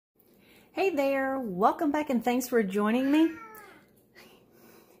Hey there, welcome back and thanks for joining me.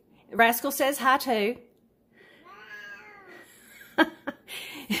 Rascal says hi too.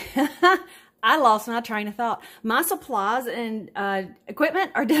 I lost my train of thought. My supplies and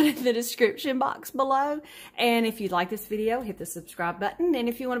equipment are down in the description box below. And if you like this video, hit the subscribe button. And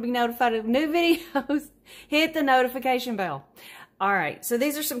if you want to be notified of new videos, hit the notification bell. All right, so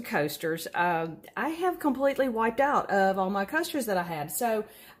these are some coasters. I have completely wiped out of all my coasters that I had. So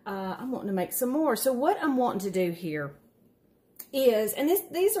I'm wanting to make some more. So what I'm wanting to do here is, and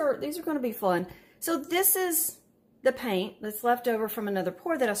these are going to be fun. So this is the paint that's left over from another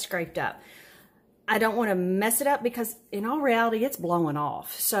pour that I scraped up. I don't want to mess it up because in all reality, it's blowing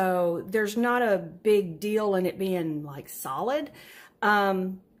off. So there's not a big deal in it being like solid.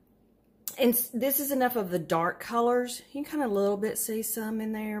 And this is enough of the dark colors. You can kind of a little bit see some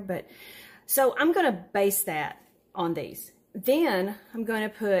in there, but so I'm going to base that on these. Then I'm going to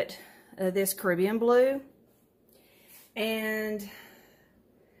put this Caribbean blue, and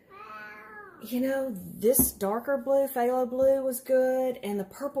you know, this darker blue, phthalo blue, was good, and the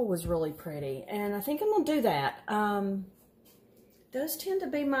purple was really pretty, and I think I'm going to do that. Those tend to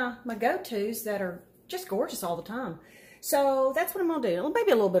be my go-tos that are just gorgeous all the time. So that's what I'm going to do.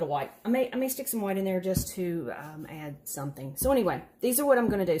 Maybe a little bit of white. I may stick some white in there just to add something. So anyway, these are what I'm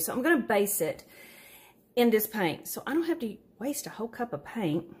going to do. So I'm going to base it in this paint. So I don't have to waste a whole cup of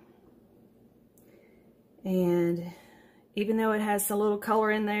paint. And even though it has a little color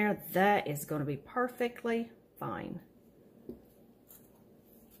in there, that is going to be perfectly fine.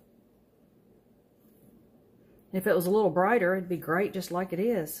 If it was a little brighter, it'd be great just like it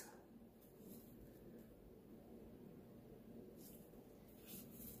is.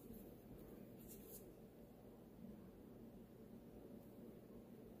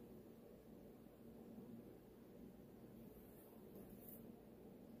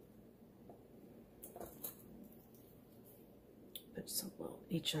 Put some little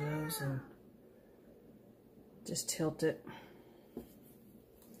each of those and just tilt it.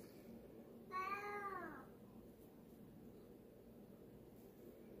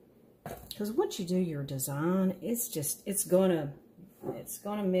 Because once you do your design, it's gonna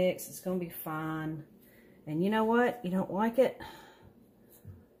mix, it's gonna be fine. And you know what? You don't like it?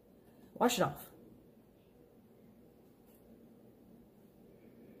 Wash it off.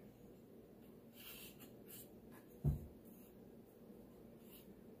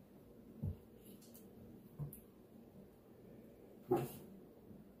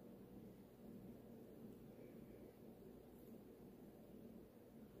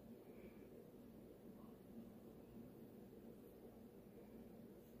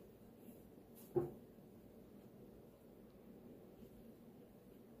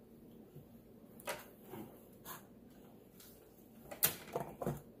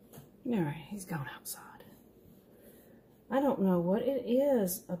 All right, he's gone outside. I don't know what it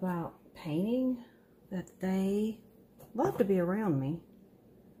is about painting that they love to be around me.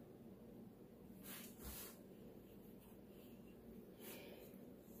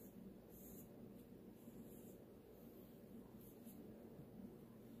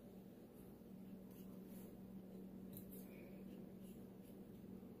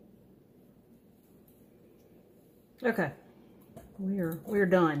 Okay, we're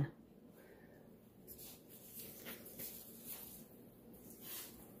done.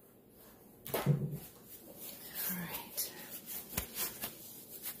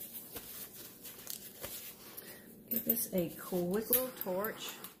 Give this a quick little torch.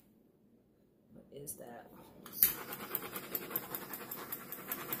 What is that?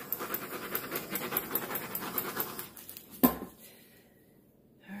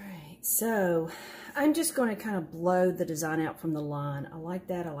 Alright, so I'm just going to kind of blow the design out from the line. I like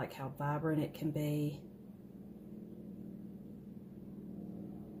that. I like how vibrant it can be.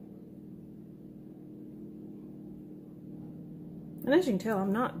 And as you can tell,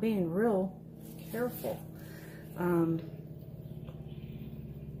 I'm not being real careful.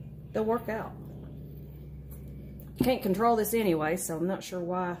 They'll work out. Can't control this anyway, so I'm not sure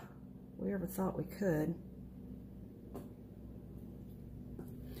why we ever thought we could.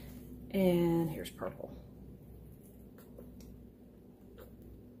 And here's purple.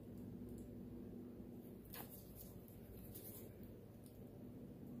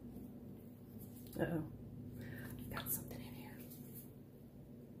 Uh-oh. Got something in here.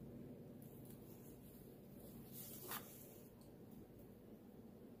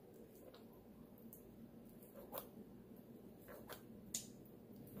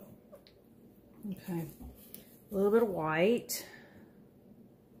 Okay, a little bit of white.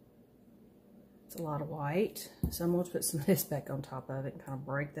 It's a lot of white, so I'm going to put some of this back on top of it and kind of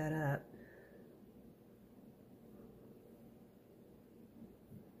break that up.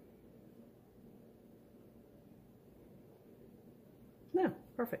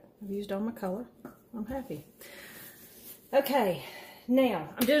 Perfect. I've used all my color. I'm happy. Okay, now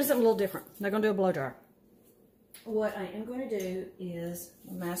I'm doing something a little different. I'm not going to do a blow dryer. What I am going to do is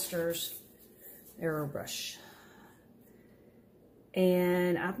a Masters Aero Brush.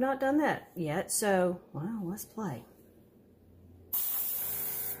 And I've not done that yet, so, well, let's play.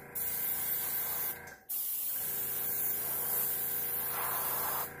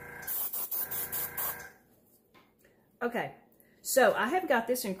 Okay, so I have got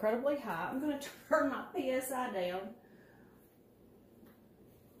this incredibly high. I'm going to turn my PSI down,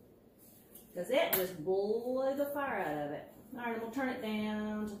 because that just blew the fire out of it. All right, I'm going to turn it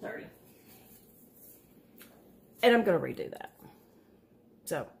down to 30. And I'm going to redo that.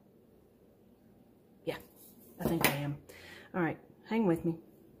 So, yeah, I think I am. All right, hang with me.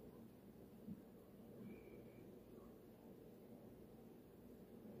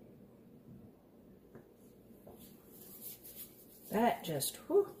 That just,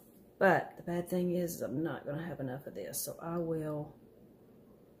 whew. But the bad thing is I'm not going to have enough of this, so I will.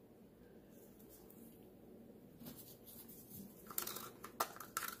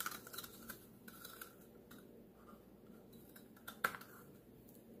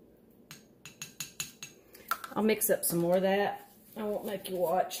 I'll mix up some more of that. I won't make you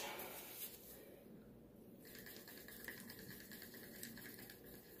watch.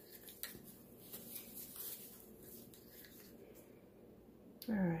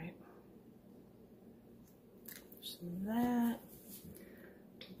 All right. Some of that.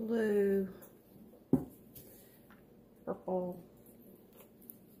 Blue. Purple.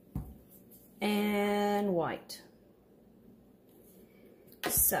 And white.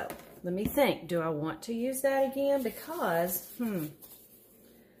 So, let me think. Do I want to use that again? Because,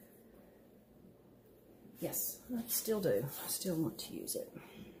 yes, I still do. I still want to use it.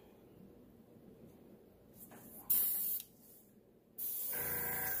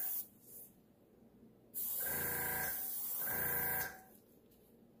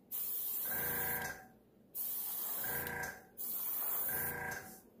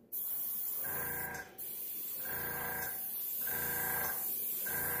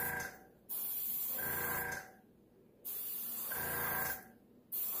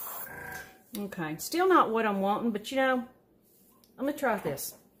 Okay, still not what I'm wanting, but you know, I'm gonna try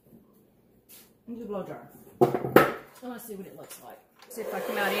this. I'm gonna do a blow dryer. I want to see what it looks like. See if I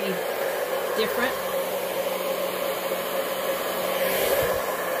come out any different.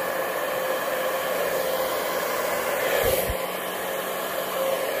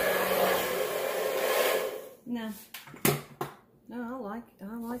 No,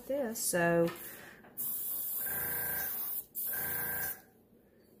 I like this. So.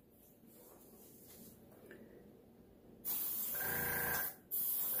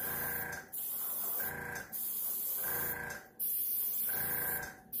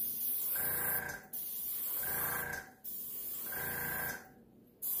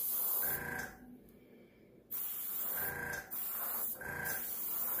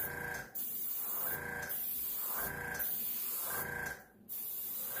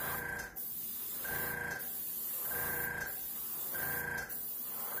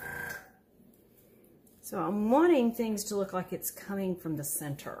 So I'm wanting things to look like it's coming from the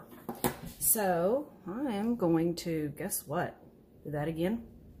center. So I am going to, guess what? Do that again.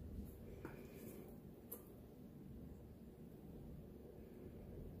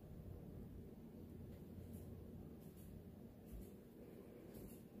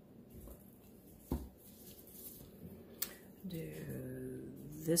 Do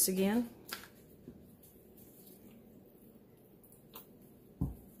this again.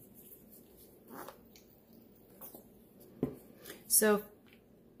 So, if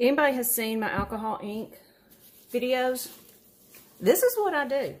anybody has seen my alcohol ink videos, this is what I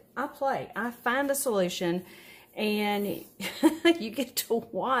do. I play. I find a solution, and you get to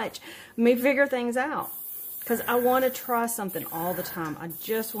watch me figure things out. Because I want to try something all the time. I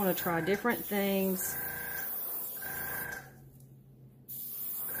just want to try different things.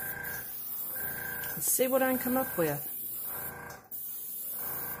 Let's see what I can come up with.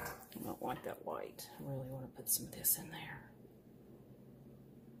 I don't like that white. I really want to put some of this in there.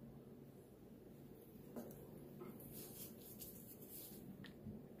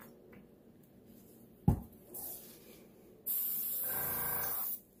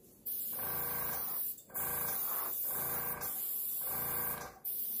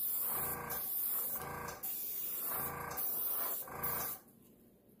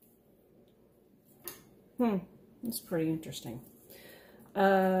 It's pretty interesting.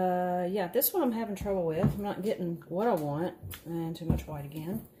 Yeah, this one I'm having trouble with. I'm not getting what I want, and too much white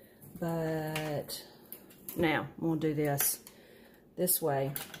again. But now I'm gonna do this this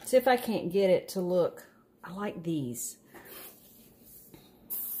way. See if I can't get it to look, I like these.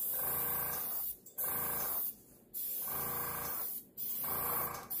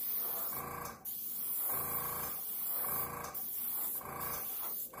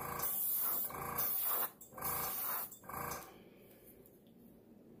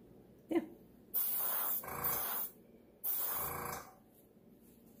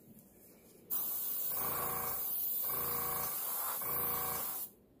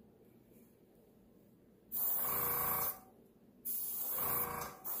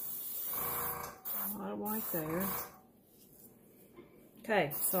 White there.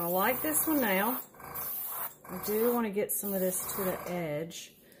 Okay, so I like this one now. I do want to get some of this to the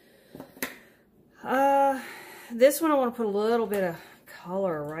edge. This one I want to put a little bit of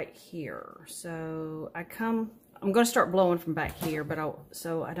color right here. So I'm going to start blowing from back here, but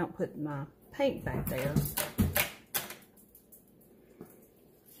so I don't put my paint back there.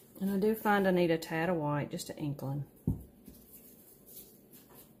 And I do find I need a tad of white, just an inkling.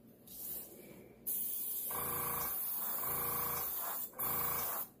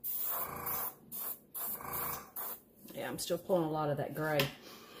 Yeah, I'm still pulling a lot of that gray.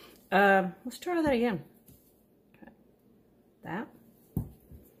 Let's try that again. Okay. That.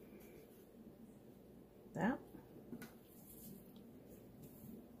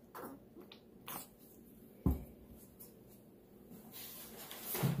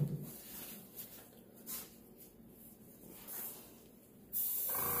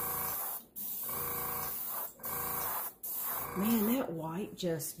 Man, that white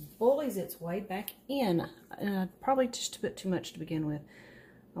just bullies its way back in. Probably just a bit too much to begin with.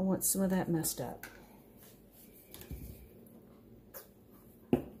 I want some of that messed up.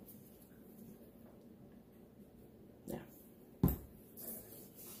 Yeah.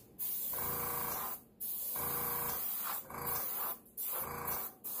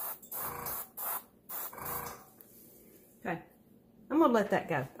 Okay. I'm going to let that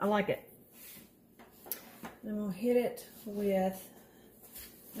go. I like it. Then we'll hit it with,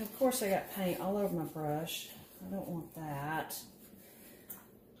 and of course I got paint all over my brush. I don't want that.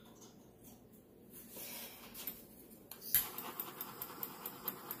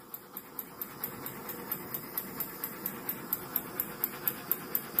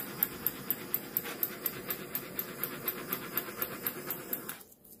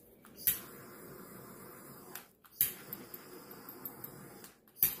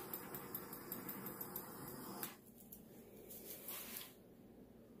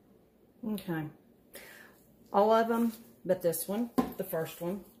 Okay, all of them but this one, the first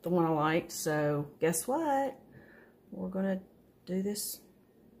one, the one I liked. So guess what? We're gonna do this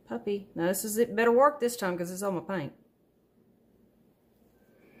puppy. Now this is it. Better work this time because it's on my paint.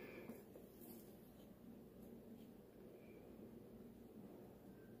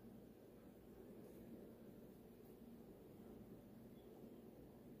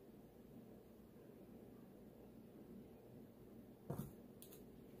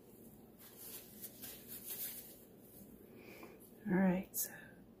 All right, so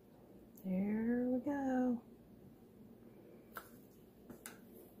there we go.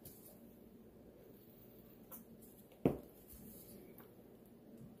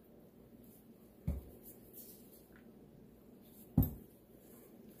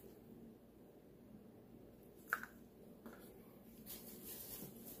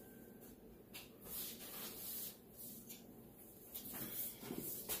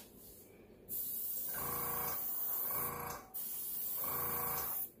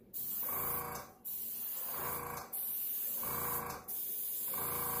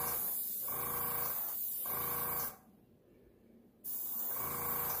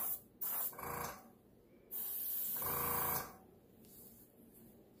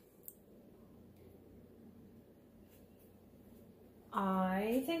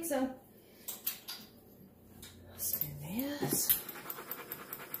 I think so. Let's do this.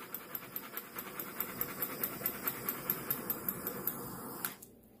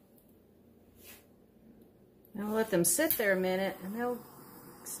 Now I'll let them sit there a minute and they'll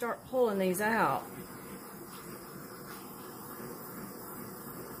start pulling these out.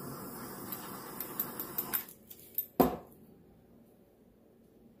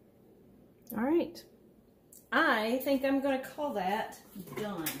 All right. I think I'm going to call that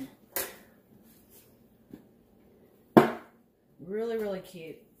done. Really, really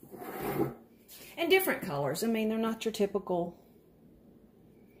cute. And different colors. I mean, they're not your typical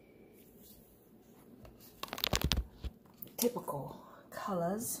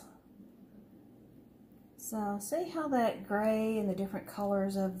colors. So see how that gray and the different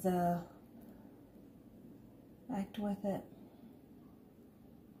colors of the act with it.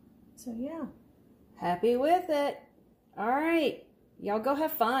 So yeah, happy with it. All right, y'all go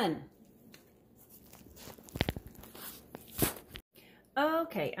have fun.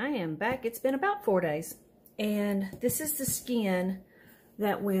 Okay, I am back. It's been about 4 days, and this is the skin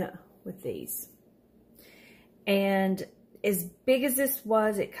that went with these. And as big as this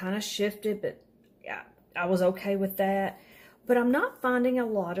was, it kind of shifted, but yeah, I was okay with that. But I'm not finding a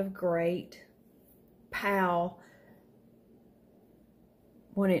lot of great POW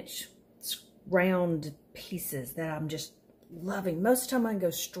 1-inch round pieces that I'm just loving. Most of the time I can go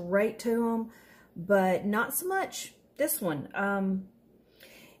straight to them, but not so much this one.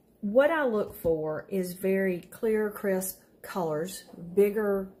 What I look for is very clear, crisp colors,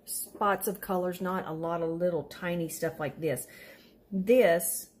 bigger spots of colors, not a lot of little tiny stuff like this.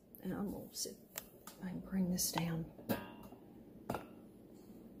 This, and I'm gonna see if I can bring this down.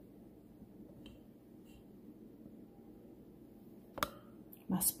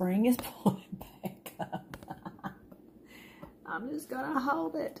 My spring is pulling back up. I'm just gonna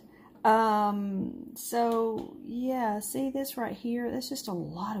hold it. So yeah, see this right here? There's just a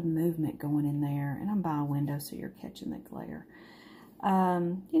lot of movement going in there, and I'm by a window, so you're catching the glare.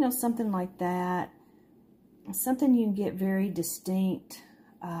 You know, something like that. Something you can get very distinct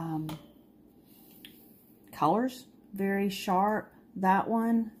colors, very sharp. That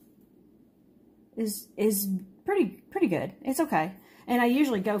one is pretty good. It's okay. And I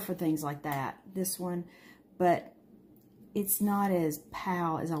usually go for things like that, this one, but it's not as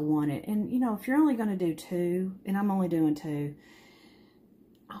POW as I want it. And, you know, if you're only going to do 2, and I'm only doing 2,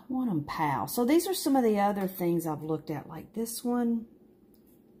 I want them POW. So these are some of the other things I've looked at, like this one.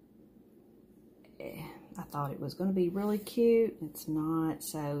 I thought it was going to be really cute. It's not,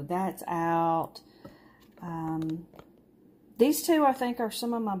 so that's out. These 2, I think, are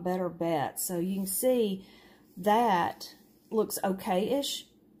some of my better bets. So you can see that looks okay-ish.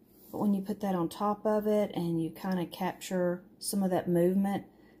 But when you put that on top of it and you kind of capture some of that movement,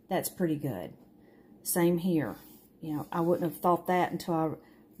 that's pretty good. Same here. You know, I wouldn't have thought that until I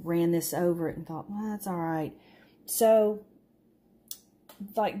ran this over it and thought, well, that's all right. So,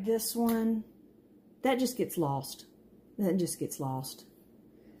 like this one, that just gets lost. That just gets lost.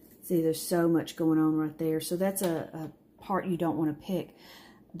 See, there's so much going on right there. So that's a part you don't want to pick.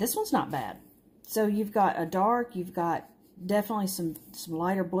 This one's not bad. So you've got a dark, you've got definitely some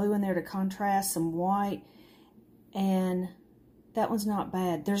lighter blue in there to contrast, some white, and that one's not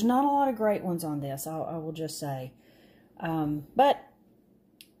bad. There's not a lot of great ones on this, I will just say. But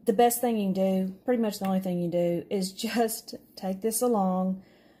the best thing you can do, pretty much the only thing you can do, is just take this along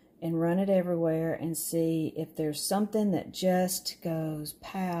and run it everywhere and see if there's something that just goes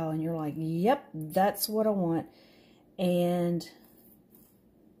pow, and you're like, yep, that's what I want. And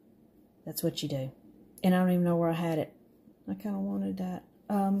that's what you do. And I don't even know where I had it. I kind of wanted that.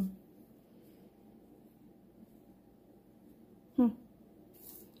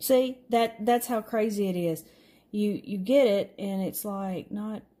 See, that's how crazy it is. You get it, and it's like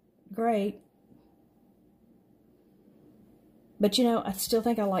not great. But you know, I still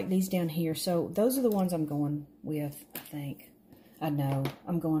think I like these down here. So those are the ones I'm going with, I think. I know,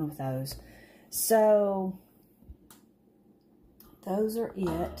 I'm going with those. So those are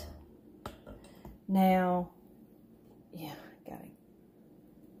it. Now, yeah,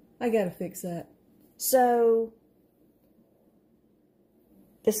 I gotta fix that. So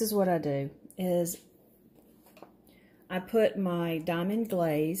this is what I do, is I put my diamond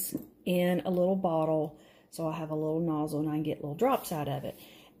glaze in a little bottle, so I have a little nozzle and I can get little drops out of it.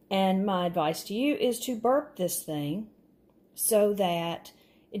 And my advice to you is to burp this thing so that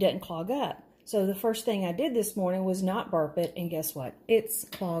it doesn't clog up. So the first thing I did this morning was not burp it, and guess what? It's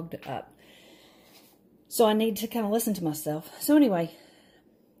clogged up. So I need to kind of listen to myself. So anyway,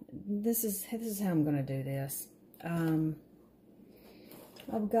 this is how I'm going to do this. I've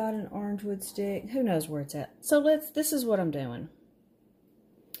got an orange wood stick. Who knows where it's at? So this is what I'm doing.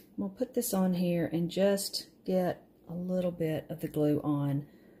 I'm going to put this on here and just get a little bit of the glue on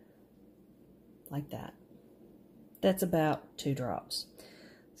like that. That's about 2 drops.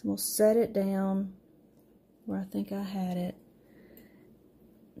 So I'm going to set it down where I think I had it.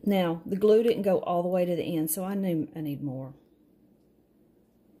 Now, the glue didn't go all the way to the end, so I need more.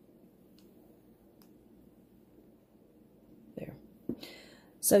 There.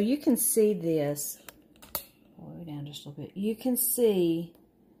 So you can see this, all the way down just a little bit. You can see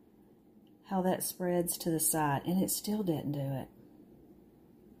how that spreads to the side, and it still didn't do it.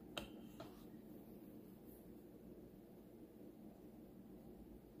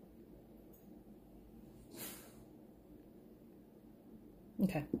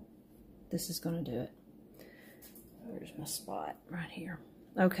 Okay, this is going to do it. There's my spot right here.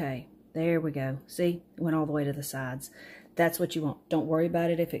 Okay, there we go. See, it went all the way to the sides. That's what you want. Don't worry about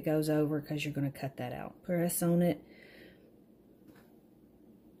it if it goes over, because you're going to cut that out. Press on it.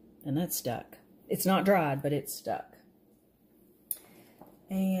 And that's stuck. It's not dried, but it's stuck.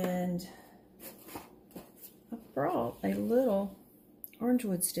 And I brought a little orange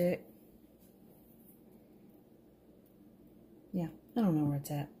wood stick. Yeah, I don't know where it's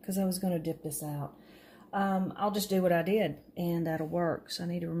at, because I was going to dip this out. I'll just do what I did, and that'll work. So I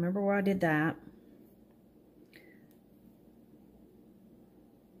need to remember where I did that.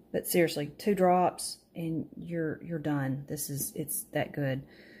 But seriously, 2 drops and you're done. It's that good.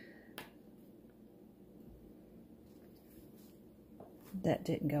 That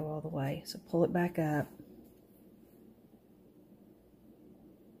didn't go all the way, so pull it back up.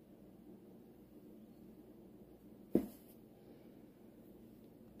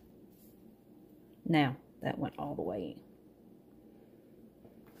 Now, that went all the way in.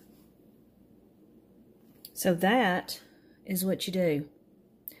 So that is what you do.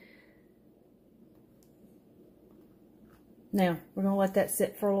 Now, we're going to let that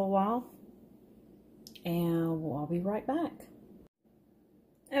sit for a little while, and I'll be right back.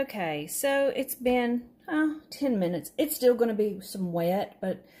 Okay, so it's been 10 minutes. It's still going to be some wet,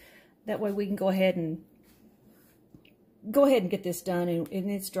 but that way we can go ahead and get this done, and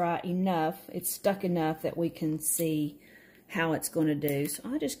it's dry enough, it's stuck enough that we can see how it's going to do. So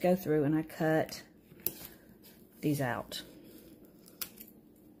I just go through and I cut these out.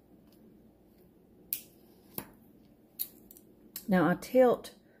 Now I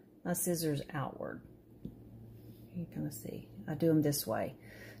tilt my scissors outward. You can kind of see. I do them this way.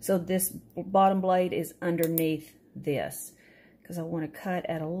 So this bottom blade is underneath this, because I want to cut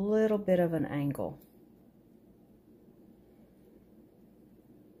at a little bit of an angle.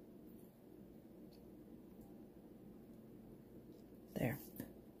 There.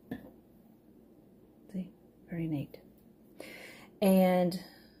 See? Very neat. And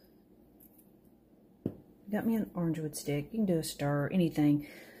got me an orange wood stick. You can do a stir, anything.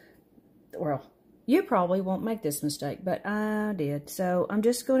 Well, you probably won't make this mistake, but I did. So I'm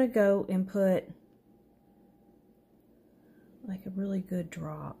just going to go and put like a really good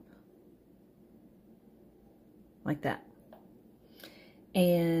drop. Like that.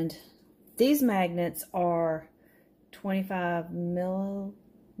 And these magnets are 25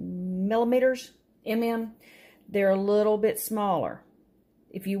 millimeters, They're a little bit smaller.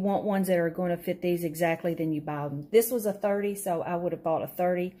 If you want ones that are going to fit these exactly, then you buy them. This was a 30, so I would have bought a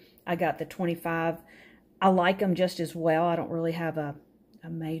 30. I got the 25. I like them just as well. I don't really have a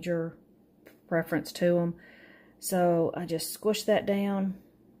major preference to them. So I just squish that down.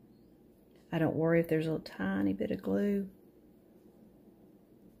 I don't worry if there's a tiny bit of glue.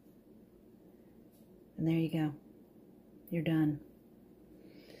 And there you go. You're done.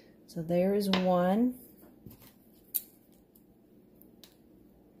 So there is one.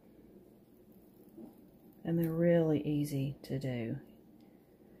 And they're really easy to do.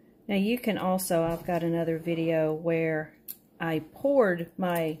 Now you can also, I've got another video where I poured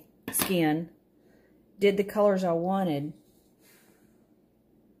my skin, did the colors I wanted,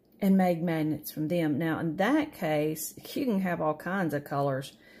 and made magnets from them. Now in that case, you can have all kinds of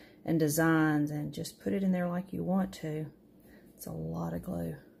colors and designs and just put it in there like you want to. It's a lot of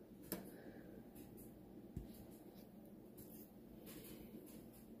glue.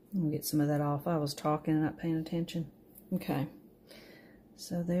 Let me get some of that off. I was talking and not paying attention. Okay.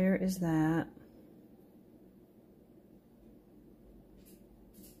 So there is that.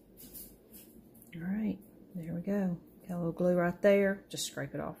 All right. There we go. Got a little glue right there. Just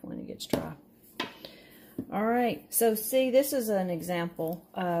scrape it off when it gets dry. All right. So see, this is an example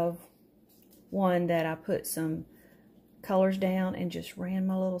of one that I put some colors down and just ran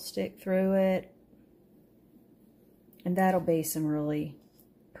my little stick through it. And that'll be some really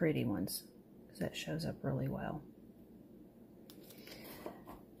pretty ones, because that shows up really well.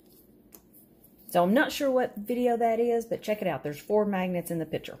 So I'm not sure what video that is, but check it out. There's 4 magnets in the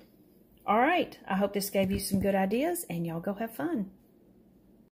picture. All right, I hope this gave you some good ideas, and y'all go have fun.